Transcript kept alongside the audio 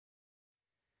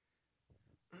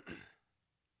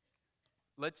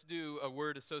Let's do a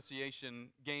word association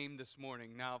game this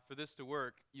morning. Now, for this to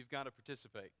work, you've got to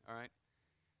participate, all right?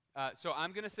 So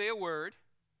I'm going to say a word,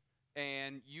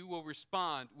 and you will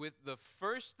respond with the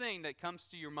first thing that comes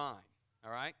to your mind,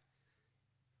 all right?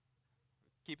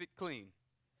 Keep it clean.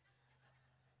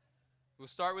 We'll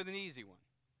start with an easy one.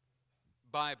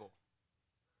 Bible.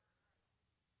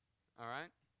 All right?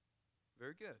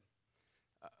 Very good.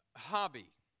 Hobby.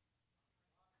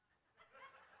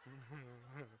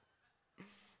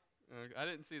 I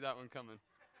didn't see that one coming.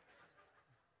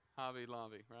 Hobby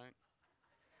Lobby,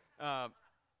 right?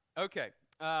 Okay.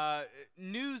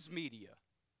 News media.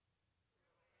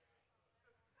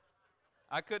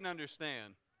 I couldn't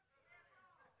understand.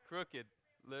 Crooked,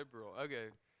 liberal. Okay.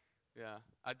 Yeah,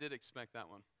 I did expect that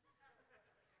one.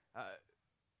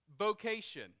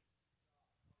 Vocation.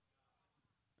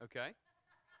 Okay.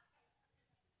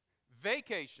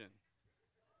 Vacation.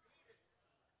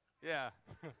 Yeah.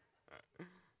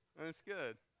 That's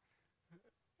good.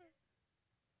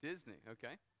 Disney,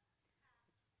 okay.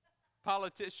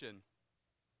 Politician.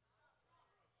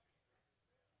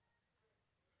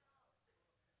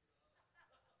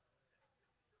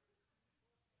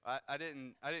 I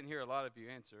didn't hear a lot of you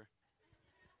answer.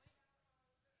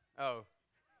 Oh.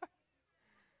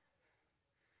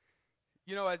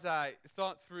 You know, as I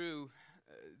thought through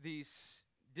these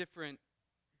different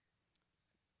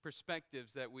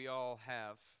perspectives that we all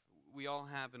have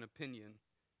an opinion,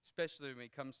 especially when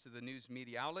it comes to the news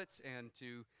media outlets and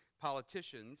to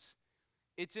politicians.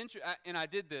 It's interesting, and I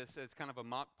did this as kind of a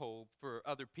mock poll for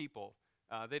other people.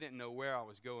 They didn't know where I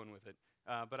was going with it.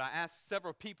 But I asked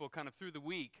several people kind of through the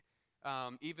week,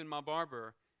 even my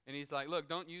barber, and he's like, look,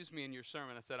 don't use me in your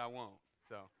sermon. I said, I won't.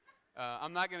 So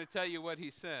I'm not going to tell you what he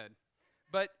said.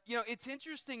 But, you know, it's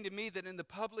interesting to me that in the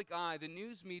public eye, the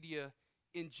news media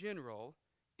in general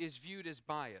is viewed as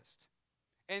biased.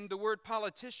 And the word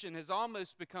politician has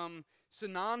almost become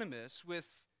synonymous with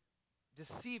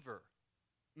deceiver,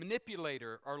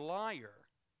 manipulator, or liar.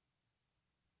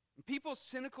 People's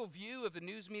cynical view of the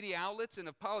news media outlets and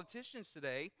of politicians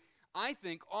today, I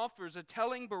think, offers a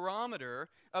telling barometer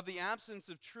of the absence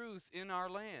of truth in our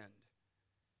land.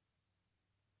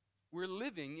 We're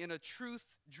living in a truth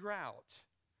drought.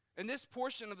 And this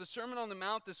portion of the Sermon on the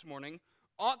Mount this morning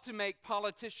ought to make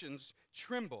politicians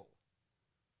tremble.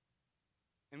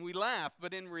 And we laugh,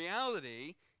 but in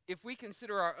reality, if we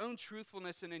consider our own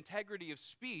truthfulness and integrity of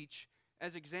speech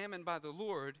as examined by the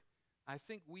Lord, I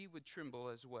think we would tremble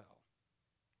as well.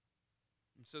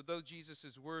 And so though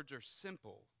Jesus' words are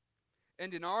simple,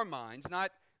 and in our minds,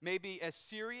 not maybe as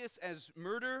serious as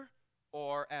murder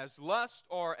or as lust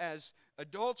or as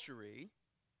adultery,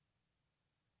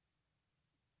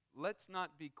 let's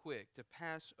not be quick to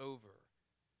pass over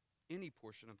any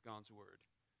portion of God's word.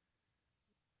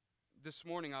 This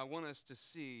morning, I want us to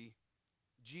see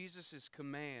Jesus'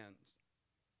 commands.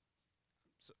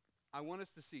 So I want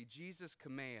us to see Jesus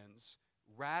commands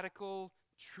radical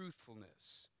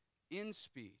truthfulness in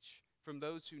speech from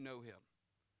those who know him.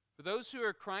 For those who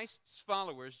are Christ's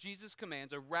followers, Jesus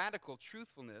commands a radical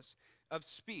truthfulness of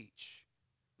speech.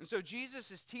 And so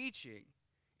Jesus' teaching,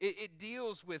 it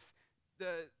deals with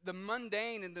the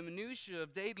mundane and the minutiae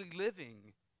of daily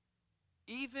living,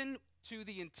 even to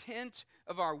the intent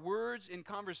of our words in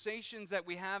conversations that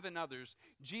we have in others.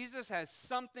 Jesus has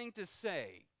something to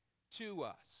say to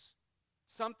us,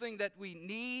 something that we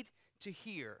need to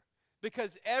hear,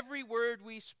 because every word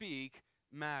we speak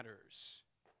matters.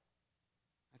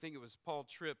 I think it was Paul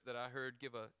Tripp that I heard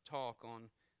give a talk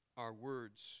on our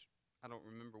words. I don't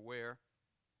remember where.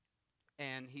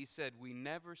 And he said, we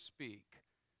never speak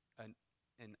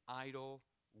an idle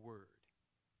word.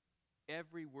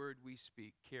 Every word we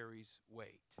speak carries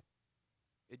weight.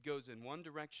 It goes in one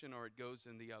direction or it goes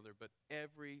in the other, but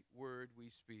every word we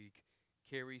speak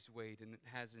carries weight and it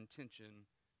has intention.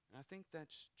 And I think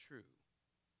that's true.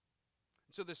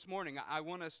 So this morning, I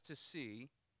want us to see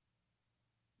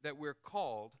that we're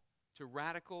called to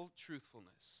radical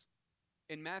truthfulness.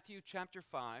 In Matthew chapter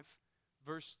 5,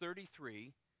 verse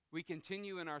 33, we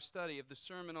continue in our study of the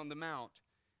Sermon on the Mount.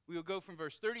 We will go from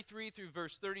verse 33 through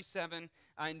verse 37.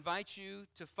 I invite you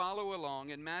to follow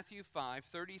along in Matthew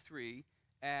 5:33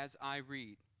 as I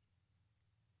read.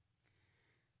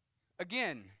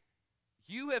 Again,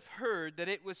 you have heard that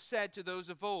it was said to those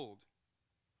of old,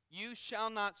 you shall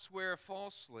not swear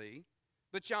falsely,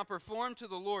 but shall perform to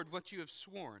the Lord what you have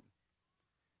sworn.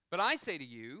 But I say to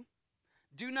you,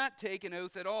 do not take an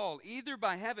oath at all, either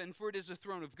by heaven, for it is the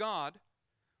throne of God,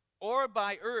 or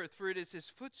by earth, for it is his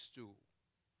footstool,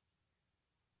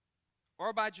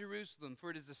 or by Jerusalem,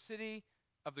 for it is the city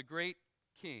of the great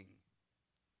king.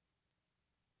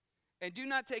 And do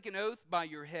not take an oath by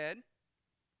your head,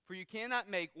 for you cannot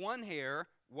make one hair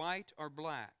white or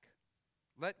black.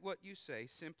 Let what you say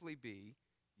simply be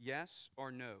yes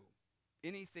or no.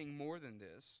 Anything more than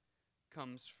this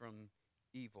comes from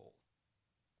evil.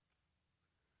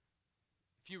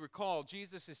 If you recall,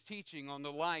 Jesus is teaching on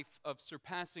the life of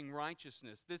surpassing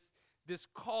righteousness. This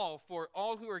call for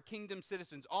all who are kingdom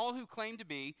citizens, all who claim to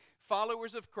be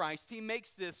followers of Christ, he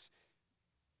makes this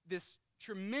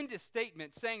tremendous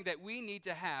statement saying that we need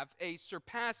to have a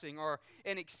surpassing or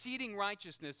an exceeding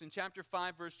righteousness in chapter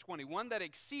 5, verse 21 that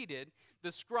exceeded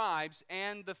the scribes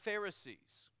and the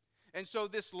Pharisees. And so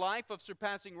this life of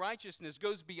surpassing righteousness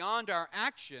goes beyond our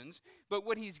actions, but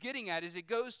what he's getting at is it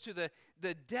goes to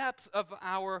the depth of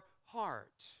our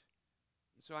heart.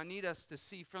 So I need us to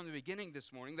see from the beginning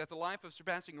this morning that the life of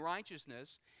surpassing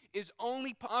righteousness is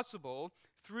only possible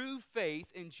through faith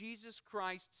in Jesus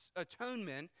Christ's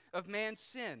atonement of man's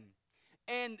sin.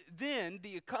 And then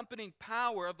the accompanying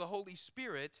power of the Holy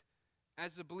Spirit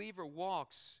as the believer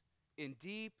walks in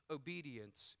deep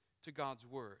obedience to God's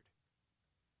word.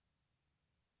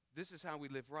 This is how we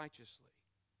live righteously.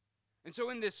 And so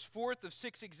in this fourth of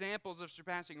 6 examples of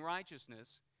surpassing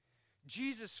righteousness,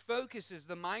 Jesus focuses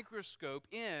the microscope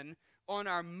in on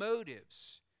our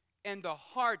motives and the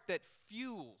heart that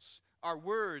fuels our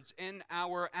words and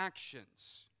our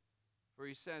actions. For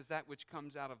he says that which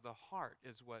comes out of the heart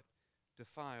is what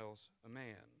defiles a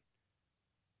man.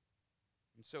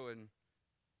 And so in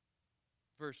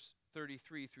verse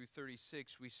 33 through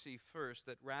 36, we see first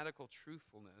that radical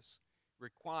truthfulness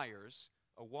requires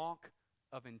a walk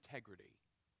of integrity.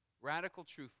 Radical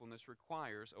truthfulness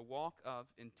requires a walk of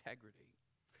integrity.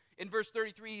 In verse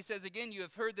 33, he says again, you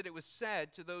have heard that it was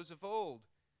said to those of old,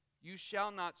 you shall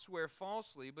not swear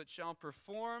falsely, but shall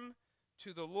perform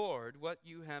to the Lord what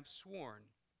you have sworn.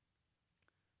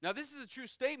 Now, this is a true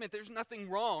statement. There's nothing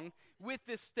wrong with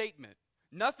this statement.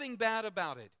 Nothing bad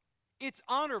about it. It's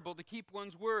honorable to keep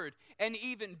one's word. And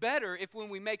even better if when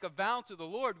we make a vow to the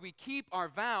Lord, we keep our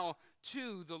vow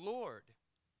to the Lord.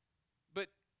 But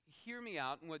hear me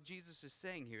out in what Jesus is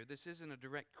saying here. This isn't a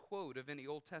direct quote of any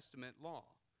Old Testament law.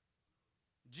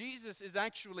 Jesus is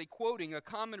actually quoting a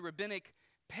common rabbinic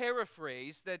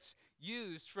paraphrase that's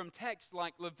used from texts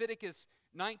like Leviticus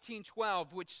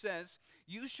 19:12, which says,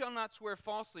 you shall not swear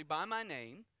falsely by my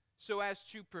name, so as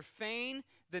to profane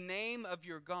the name of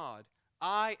your God.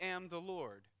 I am the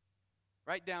Lord.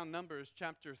 Write down Numbers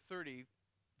chapter 30,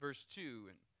 verse 2,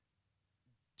 and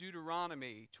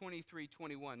Deuteronomy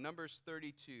 23:21. Numbers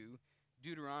 32,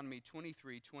 Deuteronomy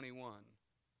 23:21.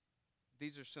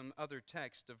 These are some other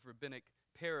texts of rabbinic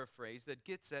paraphrase that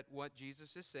gets at what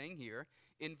Jesus is saying here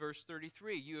in verse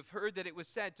 33. You have heard that it was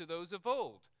said to those of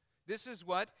old. This is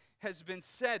what has been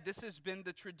said. This has been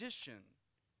the tradition.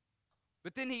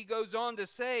 But then he goes on to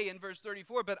say in verse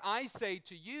 34, but I say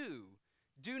to you,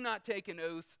 do not take an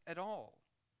oath at all.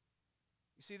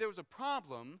 You see, there was a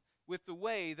problem with the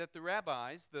way that the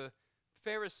rabbis, the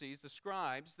Pharisees, the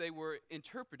scribes, they were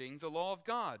interpreting the law of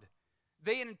God.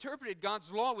 They had interpreted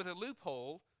God's law with a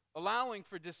loophole, allowing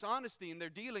for dishonesty in their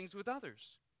dealings with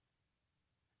others.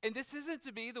 And this isn't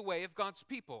to be the way of God's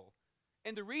people.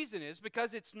 And the reason is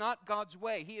because it's not God's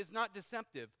way. He is not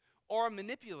deceptive or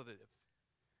manipulative.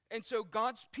 And so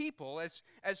God's people,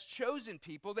 as chosen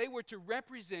people, they were to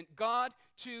represent God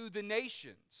to the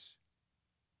nations.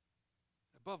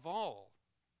 Above all,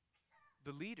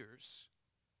 the leaders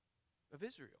of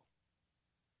Israel.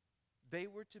 They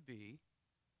were to be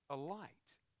a light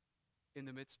in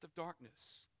the midst of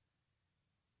darkness.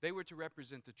 They were to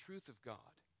represent the truth of God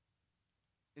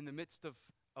in the midst of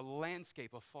a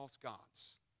landscape of false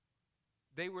gods.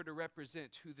 They were to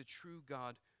represent who the true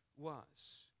God was.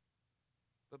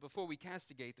 But before we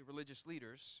castigate the religious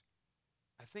leaders,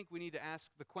 I think we need to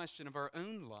ask the question of our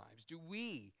own lives. Do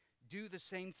we do the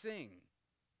same thing?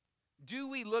 Do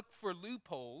we look for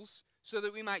loopholes so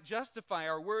that we might justify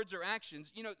our words or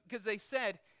actions? You know, because they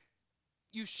said,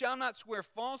 you shall not swear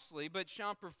falsely, but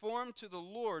shall perform to the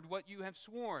Lord what you have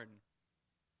sworn.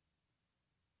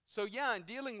 So yeah, in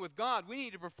dealing with God, we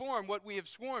need to perform what we have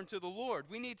sworn to the Lord.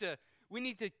 We need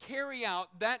to carry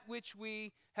out that which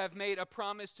we have made a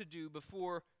promise to do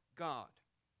before God.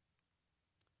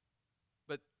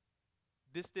 But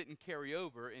this didn't carry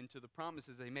over into the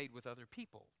promises they made with other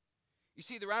people. You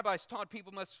see, the rabbis taught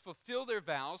people must fulfill their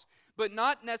vows, but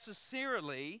not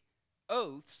necessarily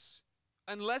oaths,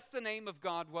 unless the name of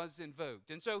God was invoked.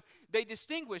 And so they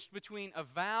distinguished between a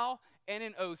vow and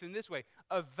an oath in this way.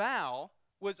 A vow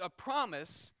was a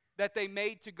promise that they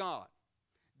made to God.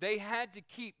 They had to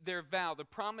keep their vow, the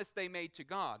promise they made to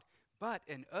God. But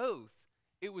an oath,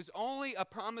 it was only a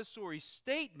promissory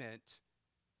statement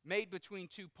made between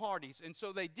two parties, and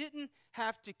so they didn't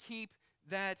have to keep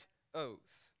that oath.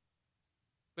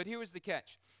 But here was the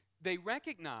catch. They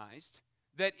recognized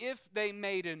that if they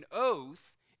made an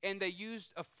oath and they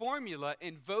used a formula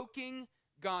invoking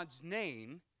God's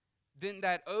name, then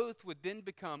that oath would then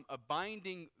become a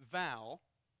binding vow.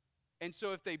 And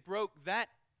so if they broke that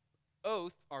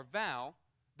oath or vow,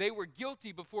 they were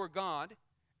guilty before God,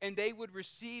 and they would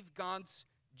receive God's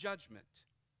judgment.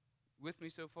 With me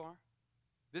so far?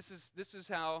 This is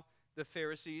how the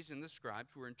Pharisees and the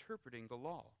scribes were interpreting the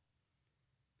law.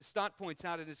 Stott points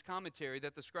out in his commentary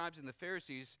that the scribes and the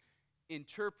Pharisees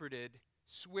interpreted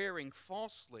swearing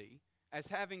falsely as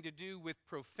having to do with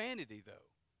profanity, though,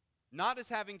 not as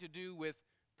having to do with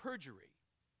perjury.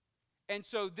 And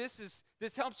so this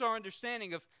helps our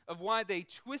understanding of why they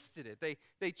twisted it.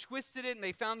 They twisted it, and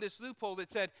they found this loophole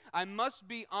that said, I must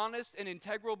be honest and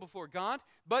integral before God,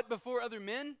 but before other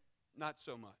men, not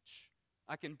so much.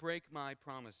 I can break my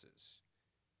promises.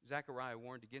 Zechariah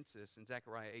warned against this in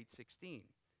Zechariah 8:16.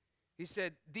 He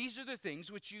said, these are the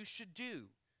things which you should do.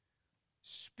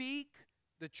 Speak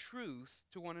the truth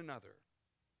to one another.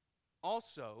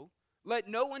 Also, let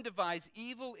no one devise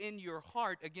evil in your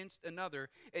heart against another,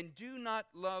 and do not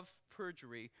love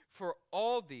perjury, for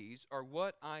all these are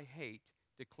what I hate,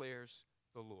 declares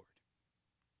the Lord.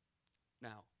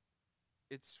 Now,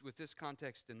 it's with this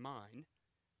context in mind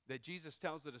that Jesus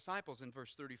tells the disciples in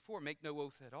verse 34, make no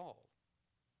oath at all.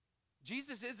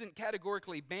 Jesus isn't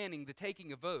categorically banning the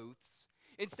taking of oaths.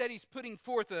 Instead, he's putting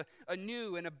forth a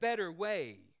new and a better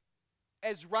way.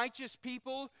 As righteous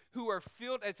people who are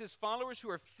filled, as his followers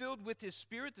who are filled with his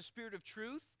Spirit, the Spirit of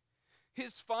truth,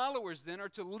 his followers then are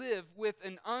to live with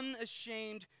an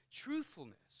unashamed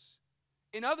truthfulness.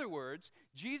 In other words,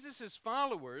 Jesus'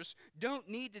 followers don't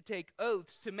need to take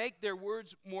oaths to make their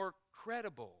words more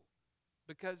credible,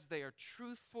 because they are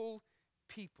truthful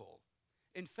people.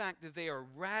 In fact, that they are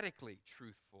radically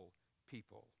truthful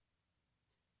people.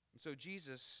 And so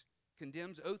Jesus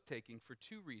condemns oath-taking for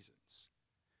two reasons.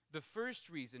 The first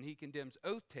reason he condemns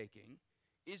oath-taking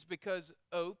is because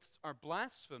oaths are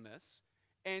blasphemous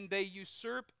and they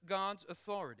usurp God's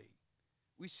authority.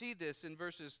 We see this in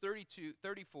verses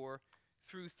 34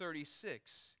 through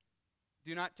 36.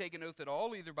 Do not take an oath at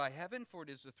all, either by heaven, for it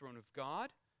is the throne of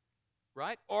God,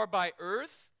 right? Or by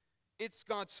earth, it's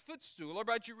God's footstool, or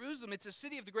by Jerusalem, it's the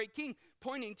city of the great king,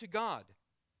 pointing to God.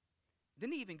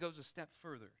 Then he even goes a step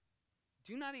further.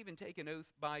 Do not even take an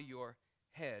oath by your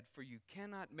head, for you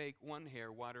cannot make one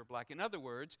hair white or black. In other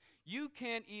words, you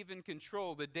can't even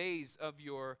control the days of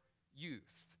your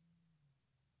youth.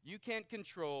 You can't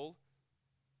control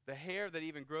the hair that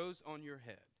even grows on your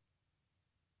head.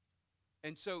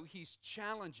 And so he's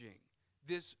challenging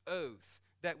this oath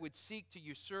that would seek to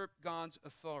usurp God's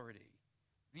authority.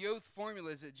 The oath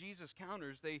formulas that Jesus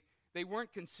counters, they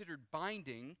weren't considered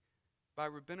binding by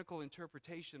rabbinical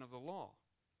interpretation of the law.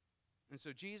 And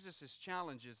so Jesus'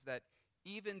 challenge is that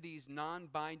even these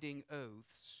non-binding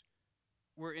oaths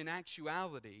were in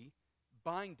actuality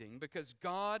binding, because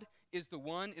God is the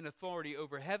one in authority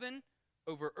over heaven,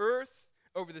 over earth,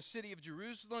 over the city of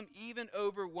Jerusalem, even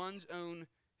over one's own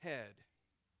head.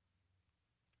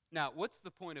 Now, what's the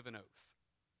point of an oath?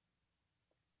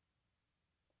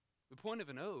 The point of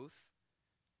an oath,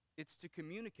 it's to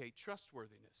communicate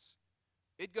trustworthiness.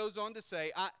 It goes on to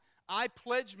say, I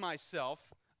pledge myself,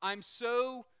 I'm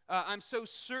so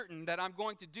certain that I'm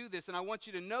going to do this, and I want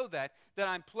you to know that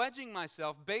I'm pledging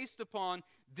myself based upon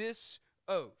this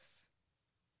oath.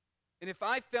 And if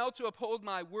I fail to uphold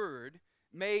my word,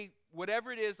 may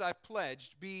whatever it is I've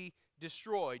pledged be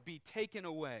destroyed, be taken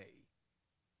away.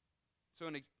 So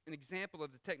an example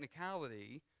of the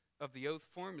technicality of the oath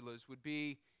formulas would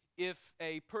be if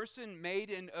a person made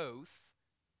an oath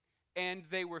and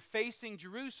they were facing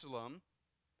Jerusalem,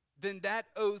 then that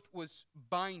oath was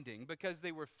binding because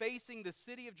they were facing the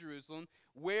city of Jerusalem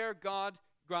where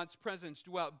God's presence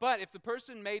dwelt. But if the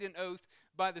person made an oath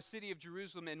by the city of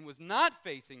Jerusalem and was not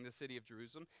facing the city of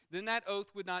Jerusalem, then that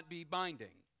oath would not be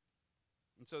binding.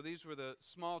 And so these were the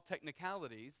small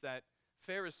technicalities that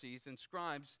Pharisees and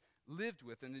scribes lived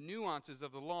with and the nuances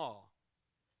of the law.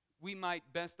 We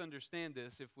might best understand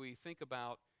this if we think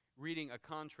about reading a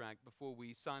contract before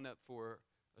we sign up for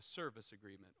a service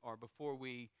agreement or before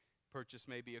we purchase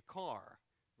maybe a car,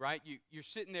 right? You're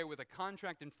sitting there with a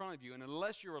contract in front of you, and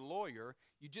unless you're a lawyer,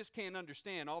 you just can't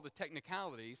understand all the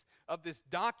technicalities of this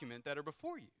document that are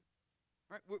before you,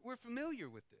 right? We're familiar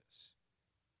with this.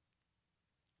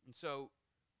 And so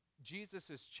Jesus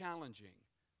is challenging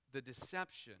the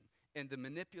deception and the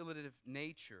manipulative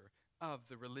nature of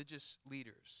the religious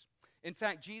leaders. In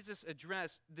fact, Jesus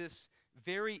addressed this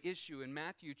very issue in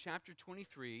Matthew chapter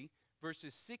 23,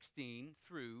 verses 16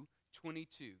 through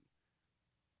 22.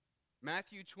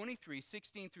 Matthew 23,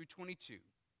 16 through 22.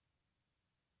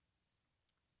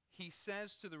 He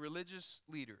says to the religious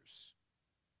leaders,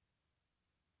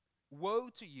 "Woe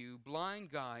to you,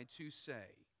 blind guides, who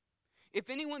say, 'If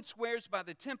anyone swears by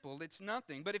the temple, it's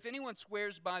nothing. But if anyone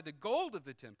swears by the gold of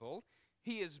the temple,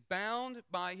 he is bound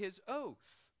by his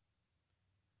oath.'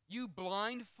 You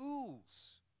blind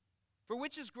fools! For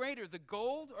which is greater, the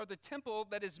gold or the temple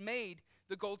that has made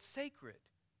the gold sacred?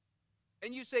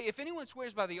 And you say, 'If anyone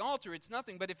swears by the altar, it's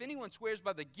nothing. But if anyone swears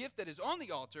by the gift that is on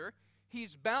the altar,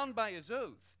 he's bound by his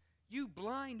oath. You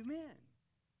blind men!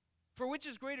 For which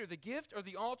is greater, the gift or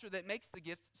the altar that makes the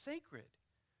gift sacred?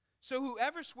 So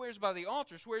whoever swears by the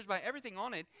altar swears by everything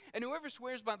on it, and whoever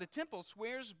swears by the temple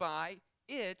swears by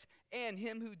it and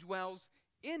him who dwells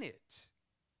in it.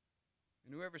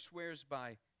 And whoever swears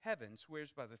by heaven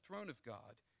swears by the throne of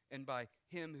God and by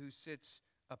him who sits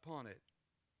upon it.'"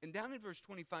 And down in verse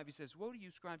 25 he says, "Woe to you,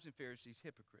 scribes and Pharisees,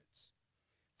 hypocrites!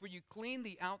 For you clean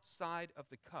the outside of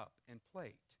the cup and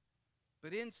plate,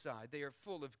 but inside they are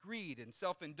full of greed and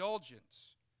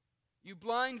self-indulgence. You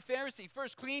blind Pharisee,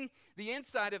 first clean the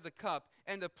inside of the cup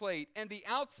and the plate, and the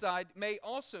outside may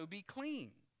also be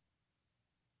clean."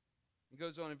 He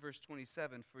goes on in verse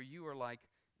 27, "For you are like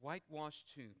whitewashed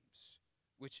tombs,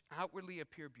 which outwardly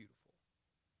appear beautiful,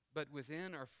 but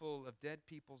within are full of dead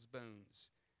people's bones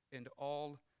and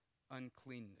all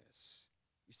uncleanness."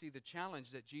 You see, the challenge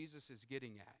that Jesus is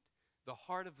getting at, the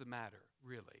heart of the matter,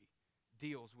 really,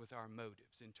 deals with our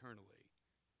motives internally.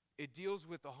 It deals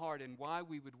with the heart and why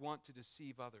we would want to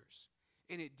deceive others.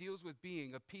 And it deals with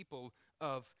being a people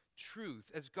of truth.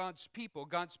 As God's people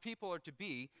are to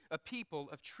be a people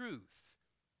of truth.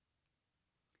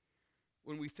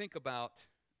 When we think about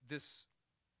this,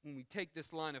 when we take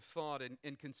this line of thought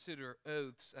and consider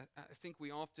oaths, I think we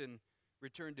often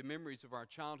return to memories of our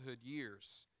childhood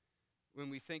years. When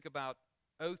we think about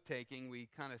oath-taking, we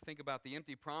kind of think about the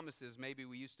empty promises maybe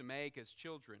we used to make as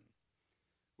children.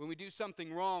 When we do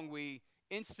something wrong, we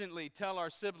instantly tell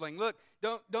our sibling, "Look,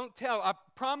 don't tell. I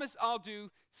promise I'll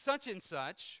do such and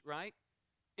such," right?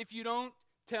 "If you don't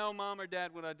tell mom or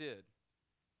dad what I did."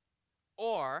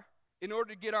 Or, in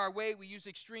order to get our way, we use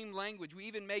extreme language. We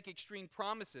even make extreme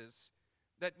promises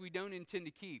that we don't intend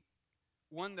to keep.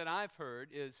 One that I've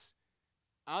heard is,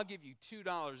 "I'll give you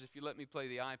 $2 if you let me play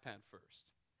the iPad first."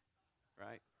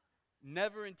 Right?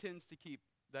 Never intends to keep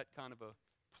that kind of a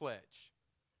pledge.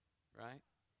 Right?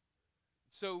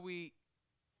 So we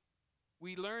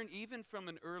learn even from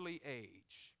an early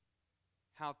age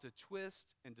how to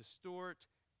twist and distort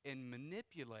and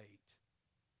manipulate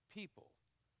people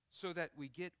so that we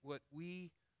get what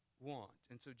we want.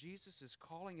 And so Jesus is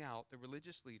calling out the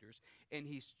religious leaders, and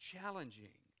he's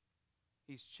challenging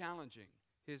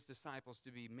his disciples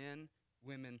to be men,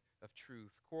 women of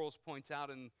truth. Quarles points out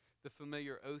in the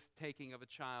familiar oath-taking of a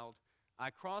child,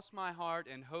 "I cross my heart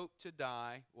and hope to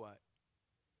die," what?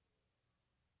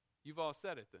 You've all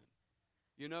said it then.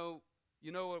 You know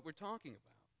what we're talking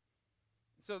about.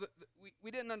 So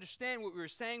we didn't understand what we were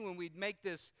saying when we'd make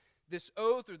this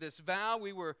oath or this vow.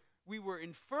 We were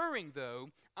inferring,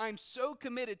 though, I'm so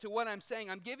committed to what I'm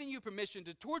saying, I'm giving you permission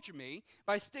to torture me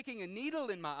by sticking a needle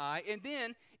in my eye, and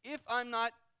then if I'm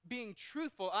not being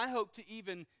truthful, I hope to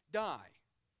even die.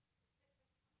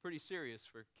 Pretty serious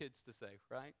for kids to say,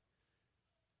 right?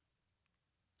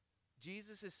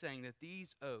 Jesus is saying that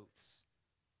these oaths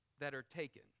that are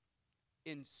taken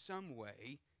in some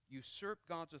way usurp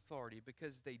God's authority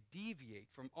because they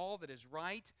deviate from all that is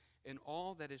right and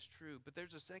all that is true. But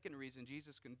there's a second reason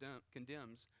Jesus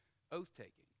condemns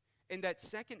oath-taking. And that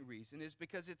second reason is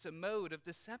because it's a mode of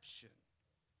deception.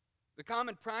 The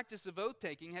common practice of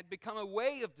oath-taking had become a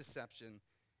way of deception.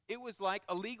 It was like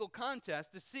a legal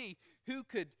contest to see who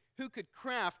could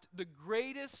craft the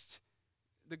greatest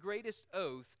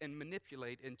oath and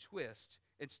manipulate and twist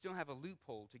and still have a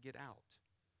loophole to get out.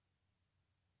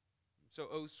 So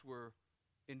oaths were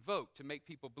invoked to make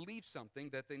people believe something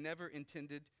that they never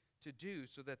intended to do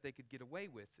so that they could get away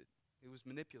with it. It was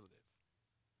manipulative.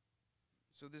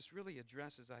 So this really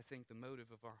addresses, I think, the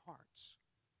motive of our hearts.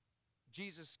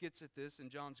 Jesus gets at this in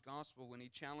John's gospel when he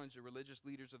challenged the religious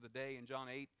leaders of the day in John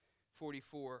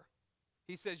 8:44.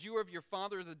 He says, "You are of your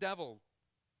father the devil,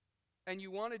 and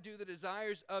you want to do the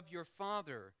desires of your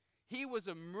father. He was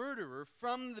a murderer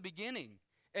from the beginning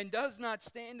and does not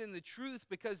stand in the truth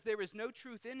because there is no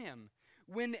truth in him.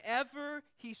 Whenever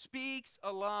he speaks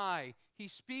a lie, he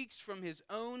speaks from his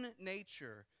own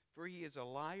nature, for he is a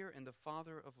liar and the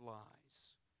father of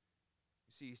lies."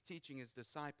 You see, he's teaching his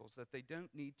disciples that they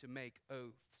don't need to make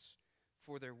oaths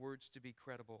for their words to be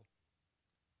credible.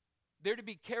 They're to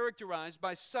be characterized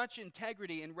by such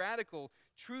integrity and radical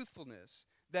truthfulness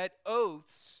that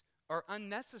oaths are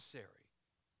unnecessary.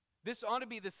 This ought to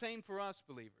be the same for us,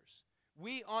 believers.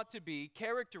 We ought to be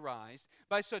characterized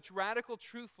by such radical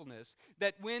truthfulness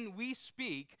that when we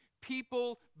speak,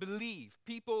 people believe.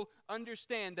 People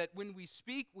understand that when we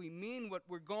speak, we mean what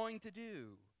we're going to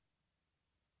do.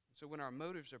 So when our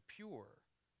motives are pure,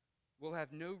 we'll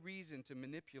have no reason to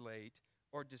manipulate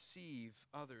or deceive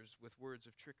others with words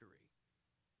of trickery.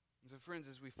 And so friends,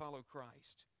 as we follow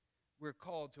Christ, we're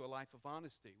called to a life of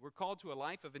honesty. We're called to a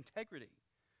life of integrity,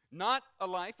 not a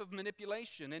life of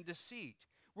manipulation and deceit.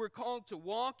 We're called to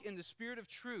walk in the spirit of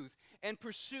truth and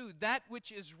pursue that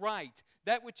which is right,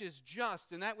 that which is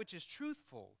just, and that which is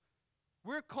truthful.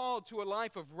 We're called to a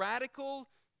life of radical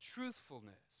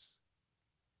truthfulness.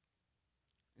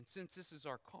 And since this is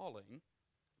our calling,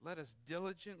 let us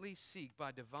diligently seek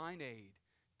by divine aid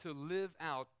to live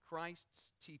out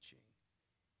Christ's teaching.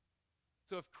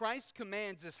 So if Christ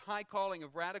commands this high calling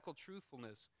of radical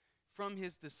truthfulness from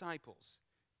his disciples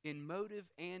in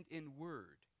motive and in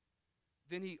word,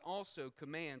 then he also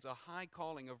commands a high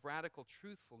calling of radical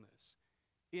truthfulness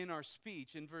in our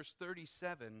speech in verse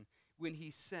 37 when he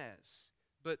says,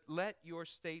 "But let your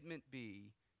statement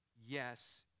be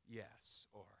yes, yes,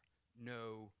 or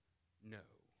no, no."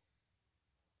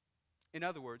 In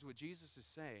other words, what Jesus is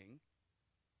saying,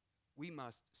 we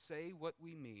must say what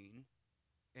we mean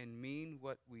and mean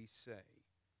what we say.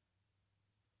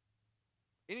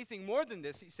 Anything more than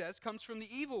this, he says, comes from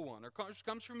the evil one or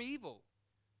comes from evil.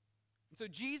 And so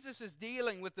Jesus is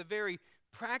dealing with the very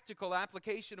practical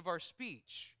application of our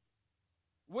speech.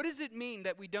 What does it mean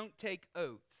that we don't take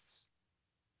oaths?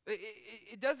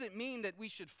 It doesn't mean that we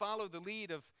should follow the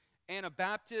lead of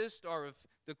Anabaptists or of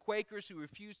the Quakers who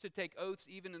refuse to take oaths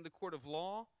even in the court of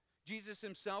law. Jesus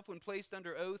himself, when placed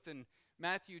under oath in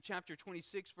Matthew chapter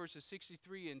 26, verses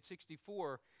 63 and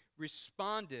 64,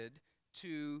 responded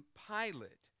to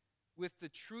Pilate with the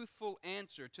truthful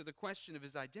answer to the question of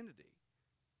his identity.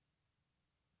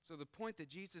 So the point that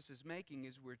Jesus is making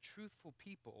is we're truthful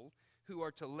people who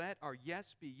are to let our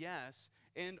yes be yes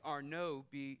and our no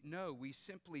be no. We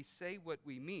simply say what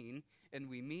we mean, and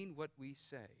we mean what we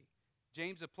say.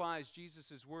 James applies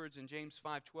Jesus' words in James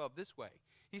 5:12 this way.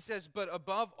 He says, "But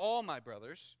above all, my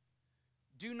brothers,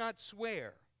 do not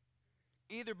swear,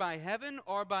 either by heaven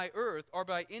or by earth or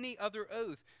by any other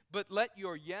oath, but let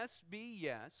your yes be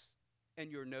yes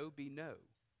and your no be no,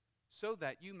 so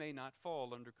that you may not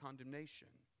fall under condemnation."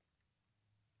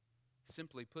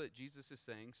 Simply put, Jesus is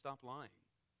saying, stop lying.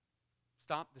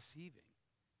 Stop deceiving.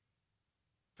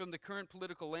 From the current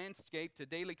political landscape to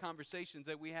daily conversations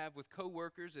that we have with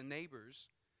coworkers and neighbors,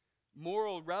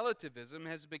 moral relativism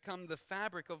has become the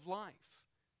fabric of life.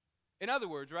 In other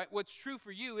words, right, what's true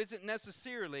for you isn't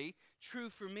necessarily true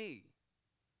for me.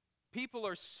 People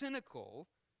are cynical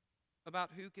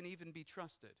about who can even be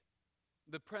trusted.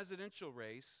 The presidential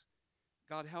race,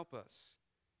 God help us,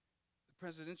 the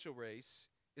presidential race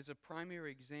is a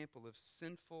primary example of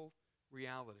sinful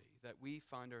reality that we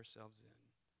find ourselves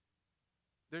in.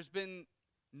 There's been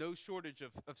no shortage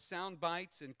of sound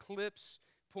bites and clips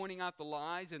pointing out the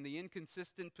lies and the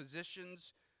inconsistent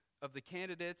positions of the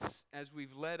candidates as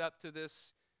we've led up to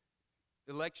this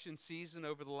election season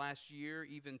over the last year,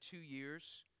 even 2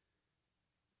 years.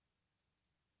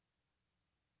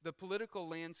 The political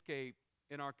landscape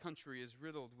in our country is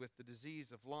riddled with the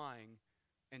disease of lying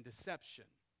and deception.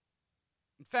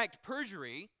 In fact,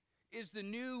 perjury is the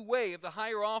new way of the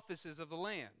higher offices of the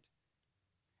land.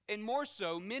 And more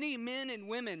so, many men and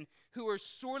women who are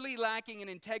sorely lacking in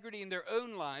integrity in their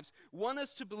own lives want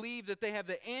us to believe that they have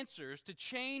the answers to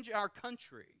change our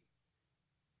country.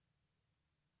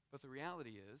 But the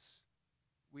reality is,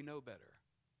 we know better.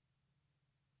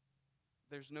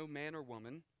 There's no man or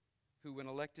woman who, when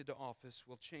elected to office,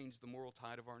 will change the moral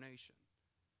tide of our nation.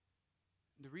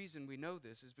 The reason we know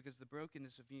this is because the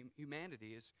brokenness of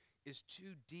humanity is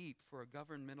too deep for a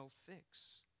governmental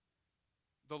fix.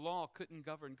 The law couldn't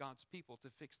govern God's people to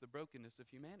fix the brokenness of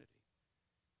humanity.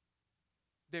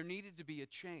 There needed to be a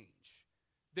change.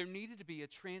 There needed to be a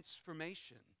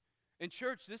transformation. And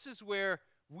church, this is where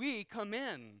we come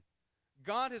in.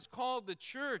 God has called the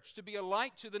church to be a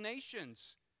light to the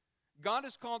nations. God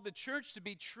has called the church to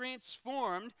be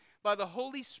transformed by the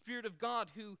Holy Spirit of God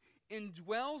who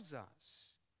indwells us.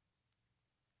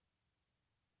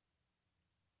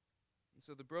 And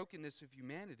so the brokenness of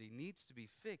humanity needs to be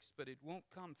fixed, but it won't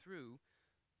come through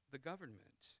the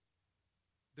government.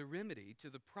 The remedy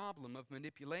to the problem of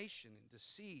manipulation and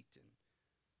deceit and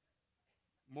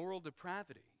moral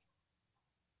depravity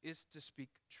is to speak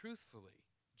truthfully,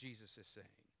 Jesus is saying.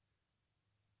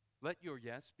 Let your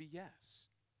yes be yes.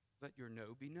 Let your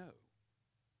no be no.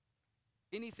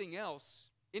 Anything else,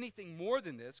 anything more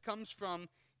than this, comes from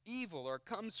evil or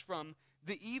comes from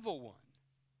the evil one.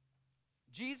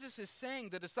 Jesus is saying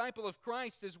the disciple of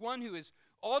Christ is one who is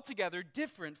altogether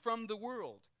different from the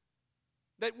world.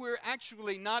 That we're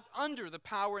actually not under the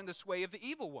power and the sway of the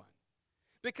evil one.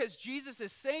 Because Jesus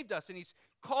has saved us and He's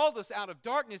called us out of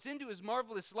darkness into His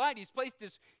marvelous light. He's placed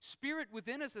His Spirit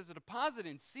within us as a deposit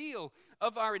and seal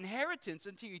of our inheritance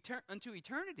unto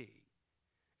eternity.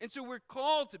 And so we're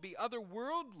called to be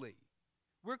otherworldly.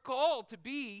 We're called to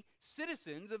be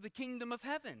citizens of the kingdom of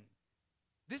heaven.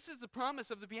 This is the promise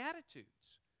of the Beatitudes.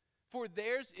 For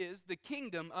theirs is the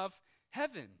kingdom of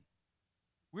heaven.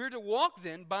 We're to walk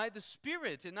then by the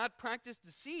Spirit and not practice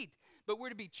deceit, but we're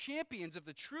to be champions of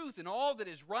the truth and all that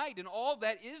is right and all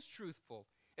that is truthful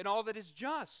and all that is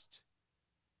just.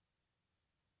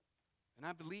 And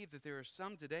I believe that there are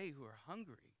some today who are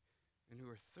hungry and who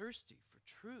are thirsty for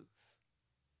truth.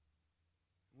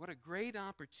 What a great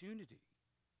opportunity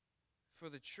for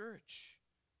the church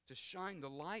to shine the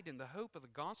light and the hope of the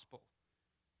gospel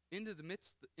in the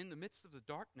midst of the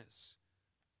darkness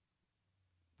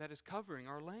that is covering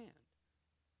our land.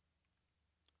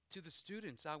 To the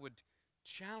students, I would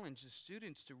challenge the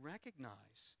students to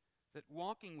recognize that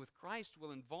walking with Christ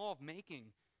will involve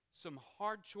making some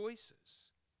hard choices.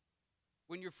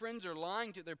 When your friends are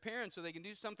lying to their parents so they can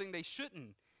do something they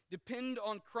shouldn't, depend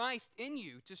on Christ in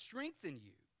you to strengthen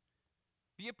you.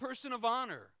 Be a person of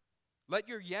honor. Let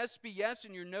your yes be yes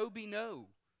and your no be no.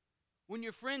 When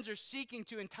your friends are seeking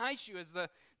to entice you, as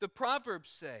the Proverbs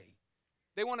say,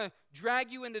 they want to drag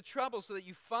you into trouble so that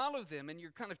you follow them and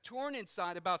you're kind of torn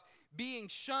inside about being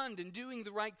shunned and doing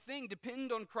the right thing.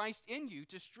 Depend on Christ in you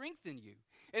to strengthen you.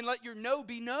 And let your no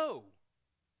be no.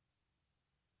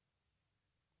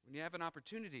 When you have an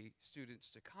opportunity, students,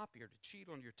 to copy or to cheat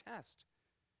on your test,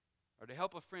 or to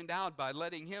help a friend out by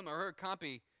letting him or her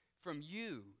copy from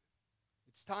you,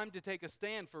 it's time to take a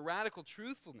stand for radical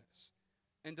truthfulness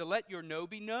and to let your no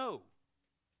be no.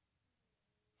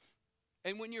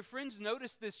 And when your friends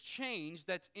notice this change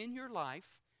that's in your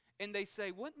life and they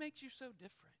say, "What makes you so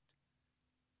different?"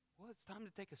 Well, it's time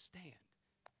to take a stand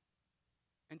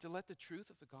and to let the truth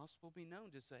of the gospel be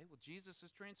known, to say, "Well, Jesus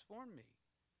has transformed me.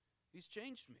 He's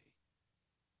changed me."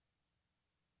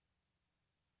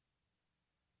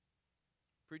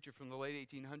 A preacher from the late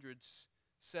 1800s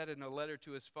said in a letter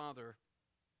to his father,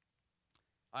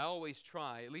 "I always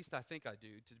try, at least I think I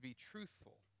do, to be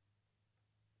truthful.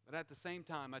 But at the same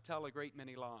time, I tell a great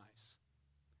many lies."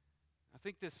 I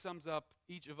think this sums up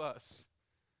each of us.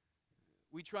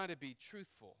 We try to be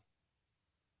truthful.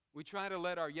 We try to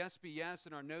let our yes be yes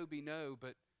and our no be no,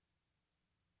 but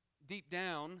deep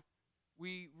down,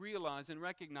 we realize and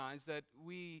recognize that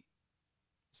we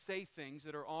say things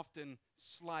that are often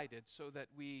slighted so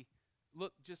that we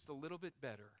look just a little bit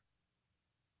better.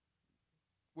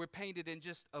 We're painted in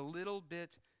just a little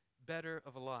bit better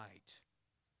of a light.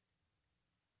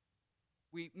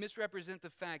 We misrepresent the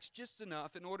facts just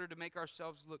enough in order to make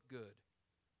ourselves look good,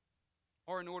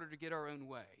 or in order to get our own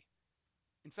way.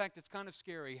 In fact, it's kind of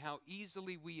scary how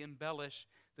easily we embellish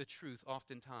the truth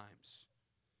oftentimes.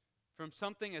 From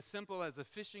something as simple as a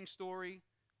fishing story,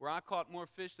 where I caught more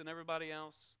fish than everybody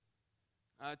else,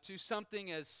 to something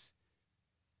as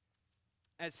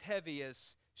heavy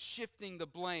as shifting the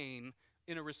blame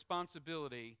in a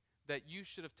responsibility that you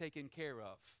should have taken care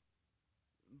of,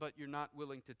 but you're not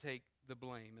willing to take the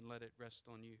blame and let it rest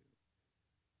on you.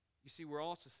 You see, we're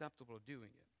all susceptible to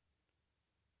doing it.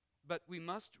 But we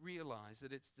must realize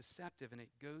that it's deceptive and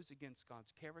it goes against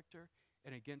God's character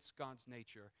and against God's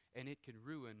nature, and it can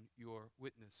ruin your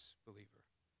witness, believer.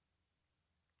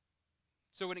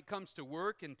 So when it comes to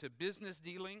work and to business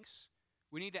dealings,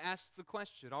 we need to ask the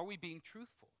question, are we being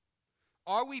truthful?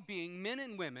 Are we being men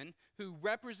and women who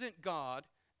represent God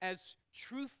as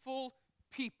truthful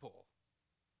people?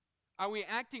 Are we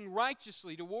acting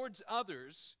righteously towards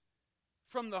others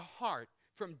from the heart,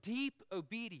 from deep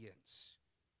obedience?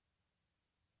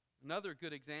 Another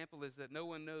good example is that no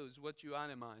one knows what you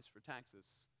itemize for taxes.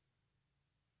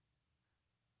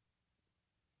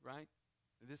 Right?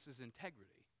 This is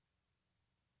integrity.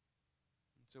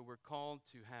 And so we're called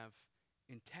to have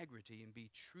integrity and be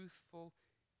truthful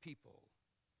people.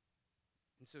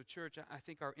 And so, church, I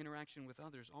think our interaction with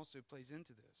others also plays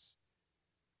into this.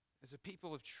 As a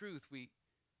people of truth, we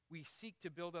seek to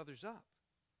build others up.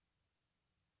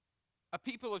 A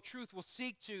people of truth will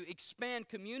seek to expand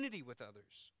community with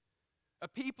others. A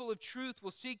people of truth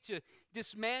will seek to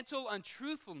dismantle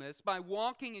untruthfulness by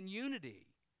walking in unity.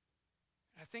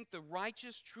 I think the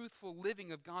righteous, truthful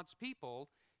living of God's people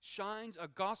shines a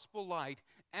gospel light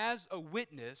as a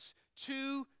witness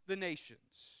to the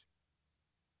nations,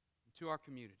 to our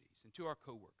communities, and to our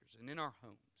coworkers, and in our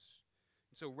homes.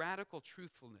 And so radical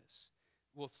truthfulness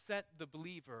will set the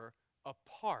believer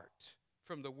apart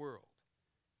from the world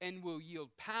and will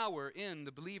yield power in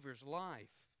the believer's life.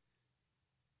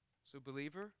 So,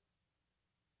 believer,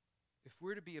 if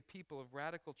we're to be a people of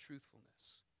radical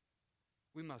truthfulness,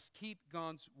 we must keep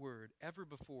God's word ever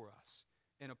before us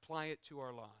and apply it to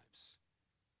our lives.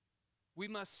 We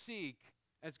must seek,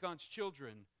 as God's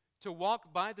children, to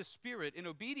walk by the Spirit in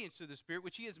obedience to the Spirit,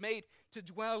 which He has made to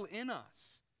dwell in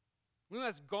us. We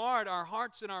must guard our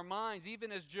hearts and our minds,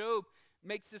 even as Job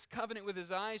makes this covenant with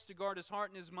his eyes to guard his heart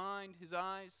and his mind, his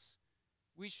eyes.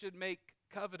 We should make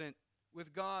covenant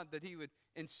with God that He would,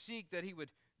 and seek that He would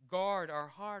guard our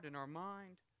heart and our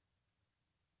mind.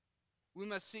 We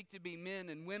must seek to be men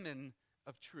and women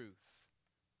of truth.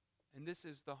 And this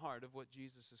is the heart of what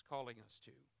Jesus is calling us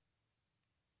to.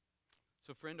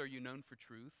 So, friend, are you known for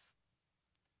truth?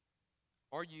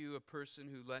 Are you a person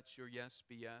who lets your yes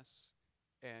be yes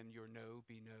and your no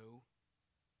be no?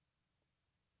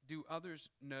 Do others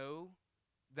know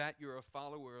that you're a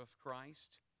follower of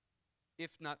Christ,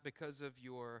 if not because of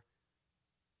your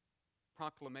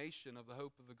proclamation of the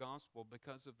hope of the gospel,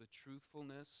 because of the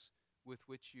truthfulness with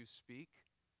which you speak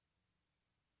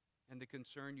and the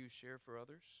concern you share for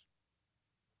others?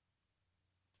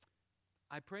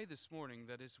 I pray this morning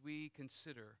that as we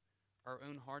consider our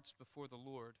own hearts before the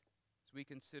Lord, as we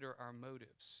consider our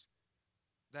motives,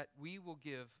 that we will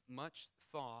give much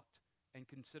thought and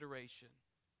consideration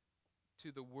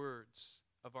to the words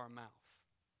of our mouth,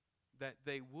 that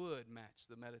they would match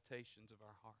the meditations of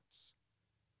our hearts.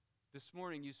 This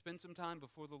morning, you spend some time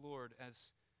before the Lord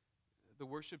as the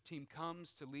worship team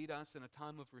comes to lead us in a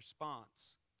time of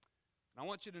response. And I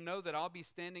want you to know that I'll be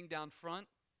standing down front.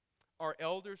 Our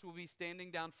elders will be standing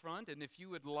down front, and if you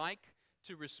would like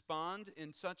to respond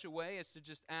in such a way as to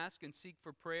just ask and seek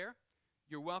for prayer,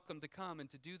 you're welcome to come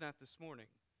and to do that this morning.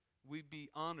 We'd be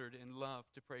honored and love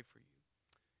to pray for you.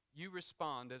 You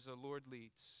respond as the Lord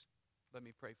leads. Let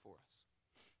me pray for us.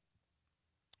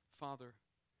 Father,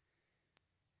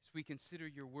 as we consider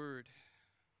your word,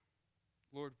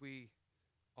 Lord, we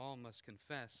all must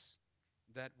confess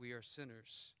that we are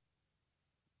sinners,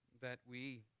 that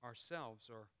we ourselves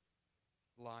are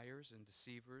liars and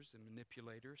deceivers and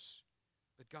manipulators.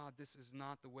 But God, this is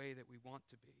not the way that we want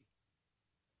to be.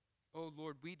 Oh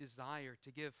Lord, we desire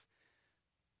to give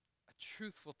a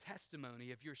truthful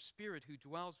testimony of your Spirit who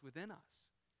dwells within us.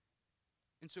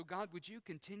 And so God, would you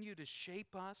continue to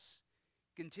shape us?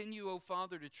 Continue, oh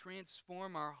Father, to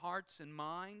transform our hearts and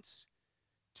minds,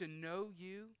 to know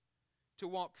you, to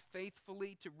walk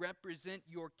faithfully, to represent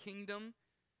your kingdom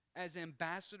as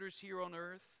ambassadors here on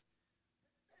earth,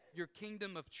 your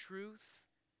kingdom of truth.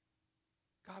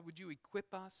 God, would you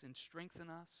equip us and strengthen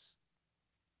us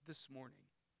this morning?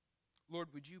 Lord,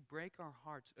 would you break our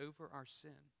hearts over our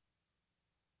sin?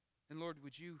 And Lord,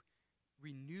 would you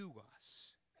renew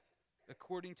us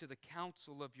according to the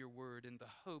counsel of your word and the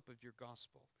hope of your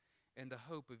gospel and the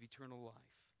hope of eternal life.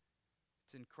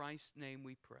 It's in Christ's name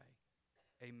we pray.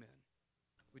 Amen.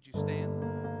 Would you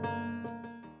stand?